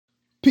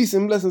Peace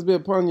and blessings be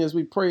upon you as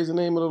we praise the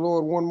name of the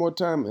Lord one more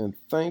time and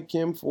thank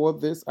Him for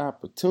this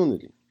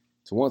opportunity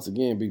to once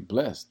again be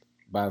blessed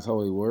by His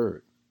holy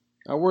word.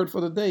 Our word for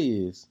the day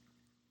is,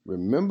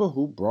 remember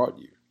who brought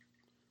you.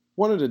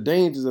 One of the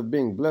dangers of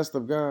being blessed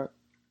of God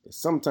is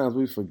sometimes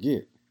we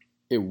forget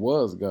it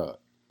was God.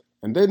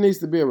 And there needs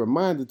to be a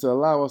reminder to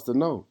allow us to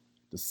know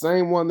the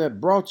same one that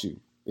brought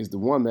you is the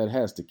one that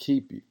has to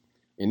keep you.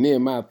 In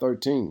Nehemiah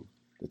 13,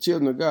 the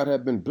children of God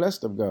have been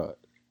blessed of God,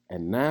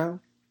 and now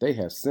they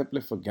have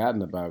simply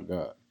forgotten about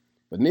God.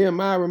 But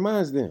Nehemiah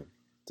reminds them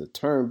to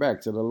turn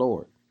back to the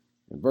Lord.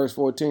 In verse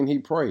 14, he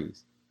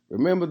prays,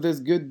 remember this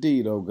good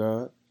deed, O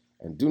God,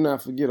 and do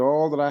not forget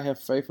all that I have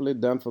faithfully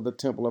done for the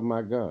temple of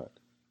my God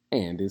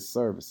and his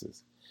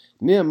services.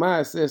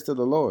 Nehemiah says to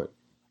the Lord,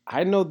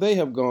 I know they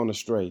have gone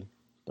astray,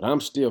 but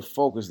I'm still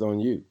focused on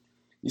you.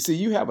 You see,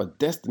 you have a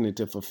destiny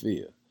to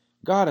fulfill.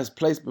 God has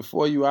placed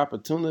before you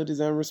opportunities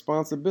and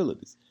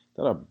responsibilities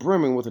that are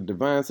brimming with a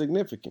divine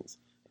significance.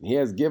 And He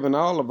has given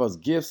all of us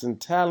gifts and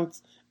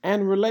talents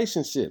and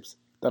relationships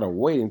that are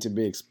waiting to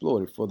be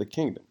exploited for the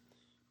kingdom.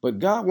 But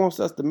God wants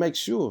us to make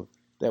sure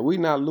that we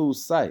not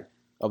lose sight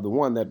of the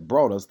one that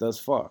brought us thus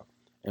far.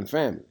 And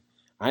family,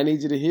 I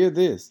need you to hear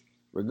this.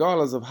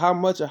 Regardless of how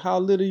much or how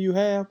little you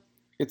have,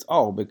 it's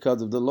all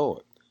because of the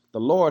Lord. The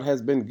Lord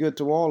has been good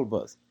to all of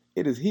us.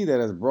 It is He that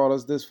has brought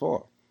us this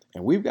far.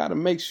 And we've got to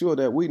make sure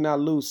that we not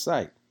lose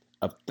sight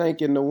of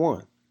thanking the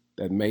one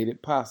that made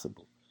it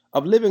possible,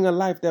 of living a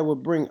life that will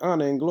bring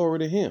honor and glory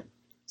to Him.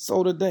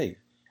 So today,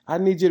 I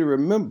need you to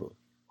remember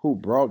who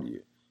brought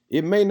you.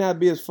 It may not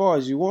be as far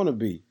as you want to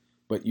be,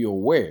 but you're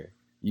where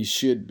you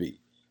should be.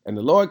 And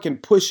the Lord can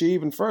push you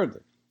even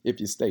further if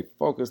you stay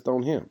focused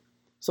on Him.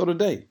 So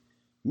today,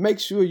 make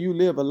sure you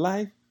live a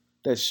life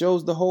that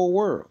shows the whole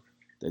world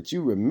that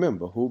you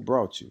remember who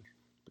brought you,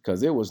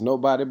 because it was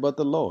nobody but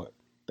the Lord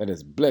that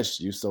has blessed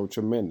you so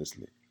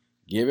tremendously.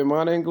 Give Him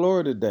honor and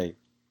glory today,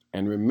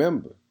 and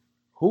remember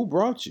who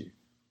brought you.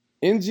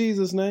 In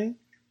Jesus' name,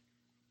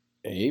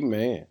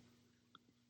 amen.